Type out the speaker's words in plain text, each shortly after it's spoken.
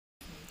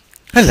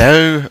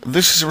Hello,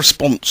 this is a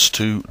response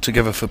to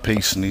Together for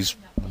Peace and his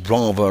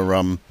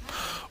rather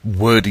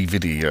wordy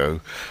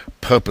video,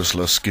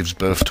 Purposeless gives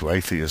birth to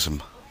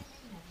atheism.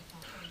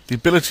 The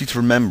ability to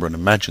remember and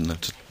imagine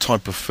that a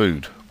type of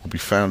food will be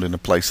found in a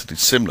place that is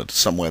similar to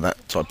somewhere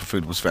that type of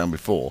food was found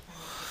before,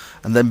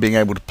 and then being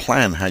able to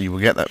plan how you will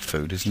get that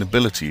food is an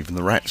ability even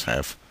the rats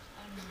have.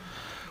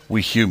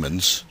 We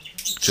humans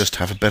just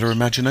have a better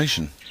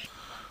imagination,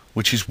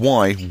 which is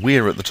why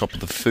we're at the top of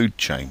the food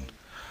chain.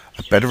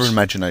 A better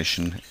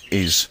imagination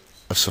is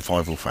a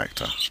survival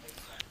factor.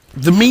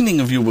 The meaning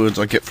of your words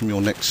I get from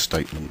your next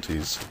statement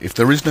is, if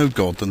there is no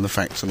God, then the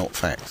facts are not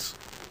facts.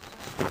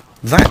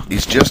 That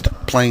is just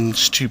plain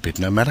stupid,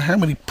 no matter how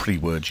many pretty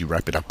words you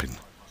wrap it up in.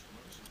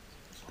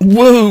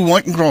 Whoa,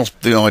 I can grasp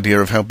the idea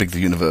of how big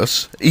the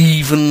universe,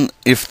 even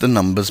if the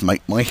numbers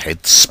make my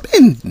head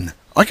spin.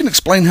 I can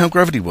explain how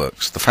gravity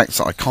works. The fact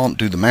that I can't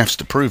do the maths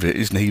to prove it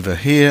is neither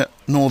here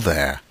nor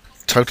there.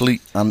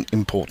 Totally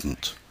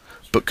unimportant.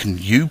 But can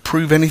you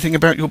prove anything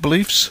about your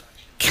beliefs?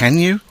 Can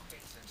you?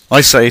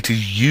 I say it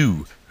is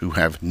you who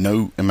have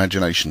no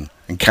imagination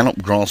and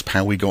cannot grasp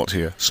how we got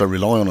here, so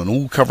rely on an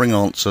all-covering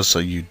answer so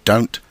you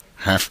don't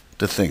have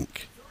to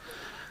think.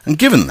 And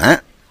given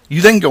that,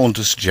 you then go on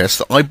to suggest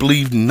that I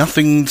believe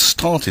nothing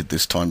started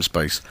this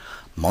time-space.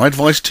 My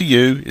advice to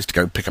you is to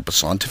go pick up a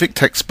scientific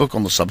textbook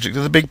on the subject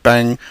of the Big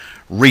Bang,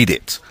 read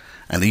it,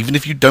 and even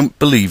if you don't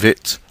believe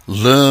it,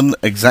 learn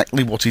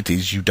exactly what it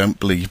is you don't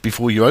believe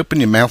before you open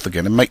your mouth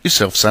again and make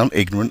yourself sound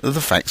ignorant of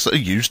the facts that are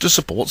used to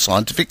support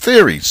scientific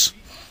theories.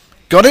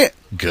 Got it?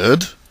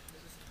 Good.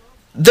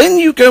 Then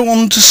you go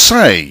on to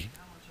say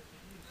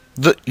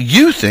that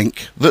you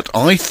think that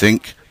I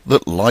think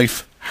that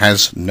life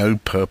has no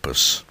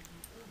purpose.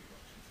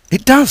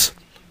 It does.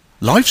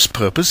 Life's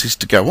purpose is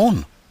to go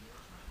on.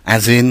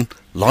 As in,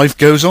 life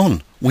goes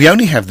on. We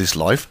only have this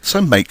life,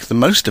 so make the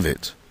most of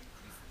it.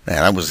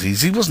 Now, that was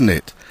easy, wasn't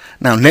it?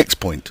 Now, next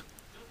point.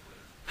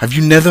 Have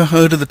you never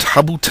heard of the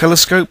Hubble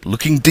telescope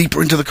looking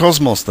deeper into the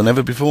cosmos than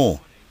ever before?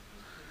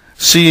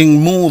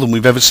 Seeing more than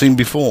we've ever seen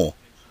before.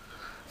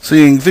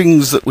 Seeing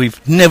things that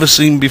we've never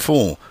seen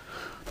before.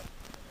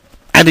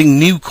 Adding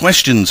new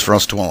questions for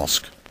us to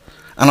ask.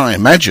 And I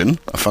imagine,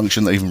 a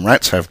function that even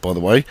rats have, by the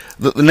way,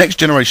 that the next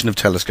generation of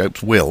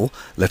telescopes will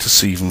let us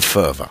see even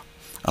further.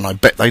 And I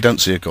bet they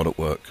don't see a God at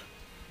work.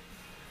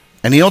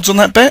 Any odds on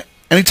that bet?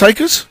 Any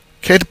takers?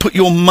 Care to put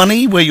your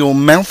money where your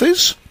mouth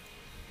is?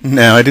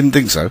 No, I didn't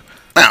think so.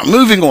 Now,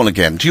 moving on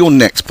again to your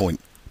next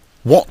point.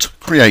 What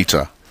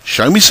creator?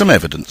 Show me some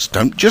evidence.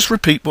 Don't just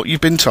repeat what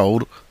you've been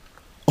told.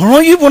 Or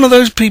are you one of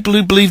those people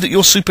who believe that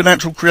your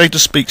supernatural creator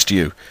speaks to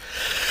you?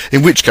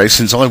 In which case,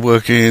 since I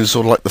work in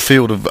sort of like the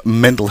field of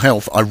mental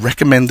health, I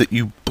recommend that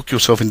you book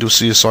yourself in to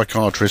see a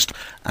psychiatrist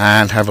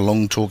and have a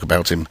long talk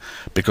about him,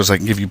 because they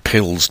can give you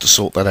pills to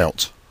sort that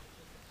out.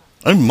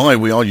 Oh my,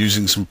 we are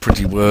using some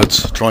pretty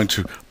words, trying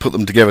to put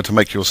them together to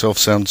make yourself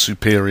sound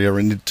superior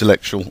and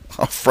intellectual.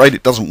 I'm afraid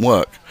it doesn't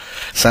work.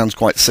 Sounds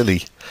quite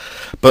silly.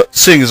 But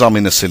seeing as I'm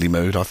in a silly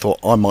mood, I thought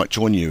I might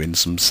join you in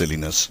some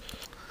silliness.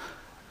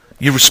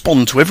 You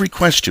respond to every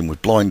question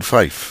with blind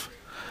faith,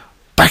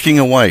 backing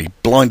away,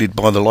 blinded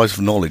by the light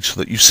of knowledge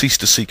so that you cease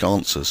to seek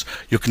answers.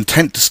 You're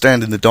content to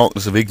stand in the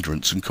darkness of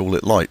ignorance and call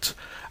it light.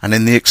 And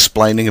in the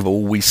explaining of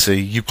all we see,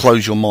 you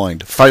close your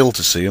mind, fail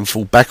to see and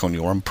fall back on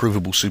your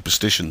unprovable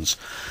superstitions.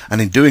 And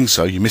in doing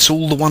so, you miss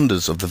all the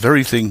wonders of the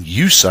very thing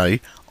you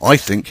say, I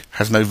think,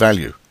 has no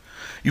value.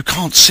 You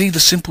can't see the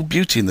simple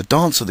beauty in the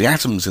dance of the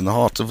atoms in the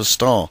heart of a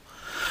star.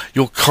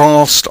 Your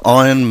cast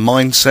iron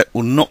mindset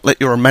will not let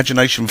your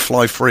imagination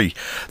fly free.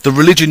 The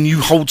religion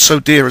you hold so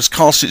dear has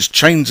cast its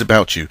chains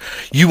about you.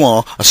 You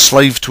are a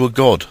slave to a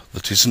God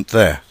that isn't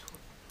there.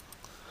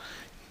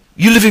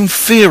 You live in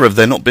fear of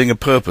there not being a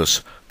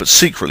purpose, but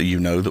secretly you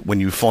know that when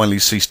you finally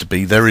cease to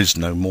be, there is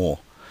no more.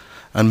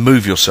 And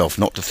move yourself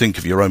not to think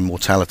of your own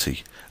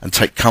mortality, and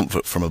take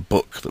comfort from a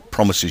book that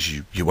promises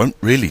you won't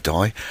really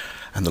die,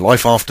 and the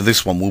life after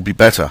this one will be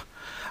better.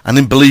 And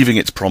in believing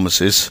its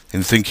promises,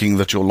 in thinking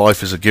that your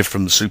life is a gift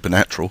from the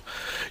supernatural,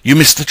 you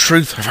miss the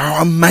truth of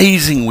how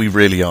amazing we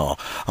really are,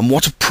 and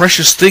what a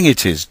precious thing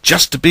it is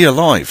just to be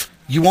alive.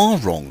 You are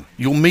wrong.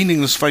 Your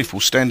meaningless faith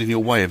will stand in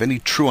your way of any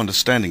true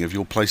understanding of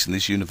your place in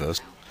this universe.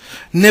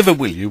 Never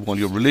will you, while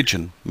your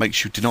religion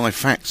makes you deny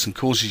facts and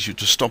causes you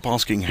to stop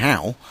asking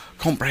how,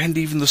 comprehend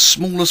even the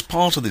smallest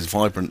part of this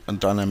vibrant and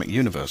dynamic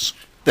universe.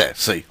 There,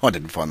 see, I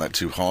didn't find that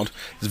too hard.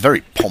 It's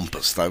very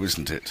pompous, though,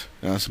 isn't it?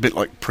 It's a bit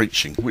like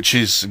preaching, which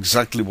is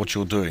exactly what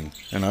you're doing,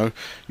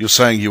 You're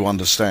saying you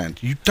understand.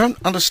 You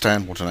don't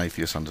understand what an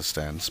atheist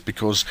understands,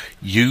 because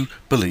you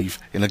believe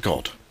in a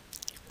God.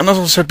 And as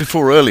I said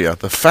before earlier,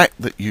 the fact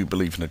that you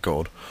believe in a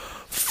God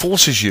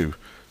forces you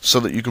so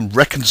that you can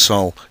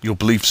reconcile your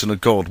beliefs in a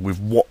God with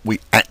what we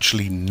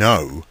actually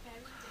know,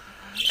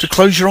 to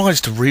close your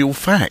eyes to real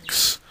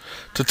facts,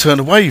 to turn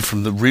away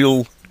from the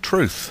real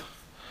truth,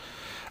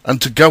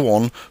 and to go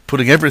on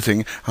putting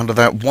everything under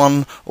that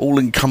one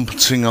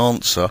all-encompassing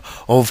answer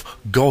of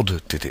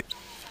God did it.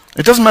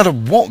 It doesn't matter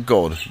what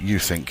God you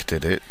think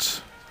did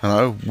it. You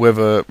know,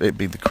 whether it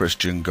be the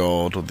Christian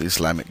God or the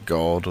Islamic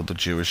God or the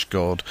Jewish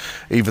God,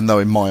 even though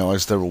in my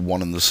eyes they're all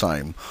one and the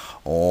same,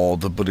 or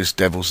the Buddhist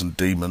devils and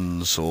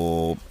demons,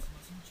 or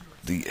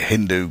the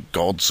Hindu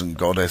gods and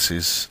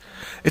goddesses,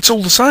 it's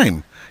all the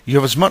same. You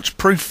have as much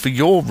proof for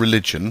your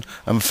religion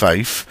and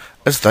faith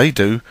as they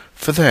do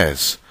for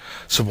theirs.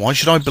 So why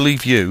should I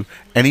believe you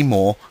any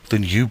more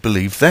than you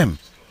believe them?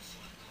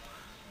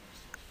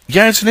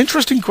 Yeah, it's an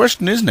interesting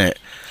question, isn't it?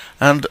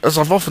 And as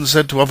I've often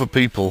said to other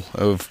people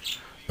of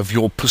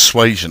your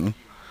persuasion,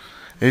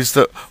 is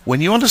that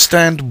when you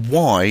understand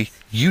why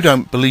you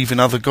don't believe in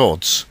other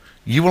gods,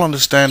 you will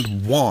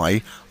understand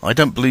why I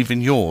don't believe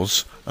in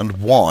yours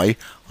and why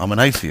I'm an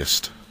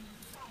atheist.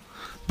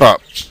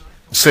 But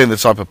seeing the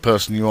type of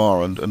person you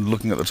are and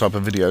looking at the type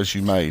of videos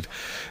you made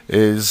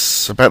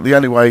is about the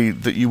only way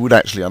that you would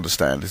actually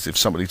understand is if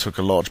somebody took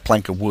a large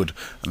plank of wood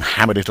and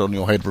hammered it on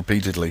your head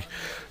repeatedly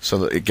so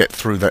that it get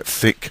through that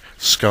thick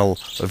skull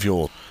of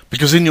yours.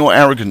 Because in your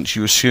arrogance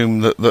you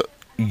assume that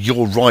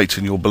you're right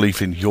in your belief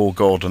in your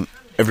God and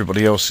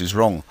everybody else is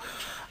wrong.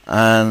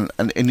 And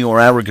in your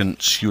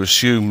arrogance you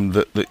assume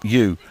that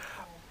you,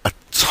 a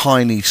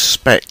tiny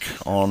speck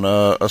on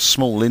a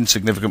small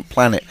insignificant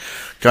planet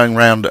going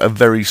round a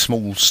very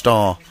small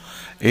star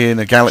in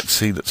a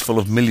galaxy that's full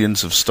of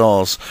millions of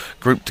stars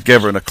grouped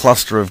together in a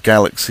cluster of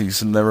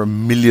galaxies, and there are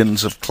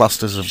millions of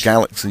clusters of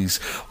galaxies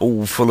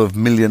all full of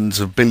millions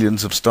of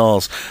billions of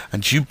stars,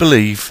 and you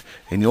believe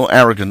in your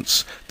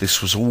arrogance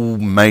this was all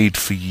made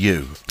for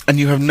you, and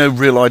you have no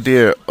real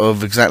idea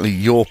of exactly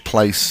your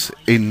place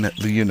in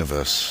the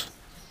universe.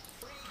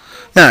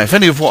 Now, if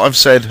any of what I've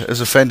said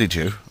has offended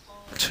you,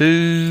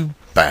 too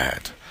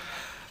bad.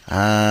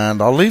 And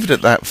I'll leave it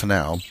at that for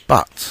now,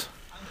 but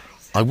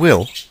I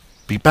will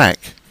be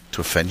back to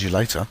offend you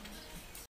later.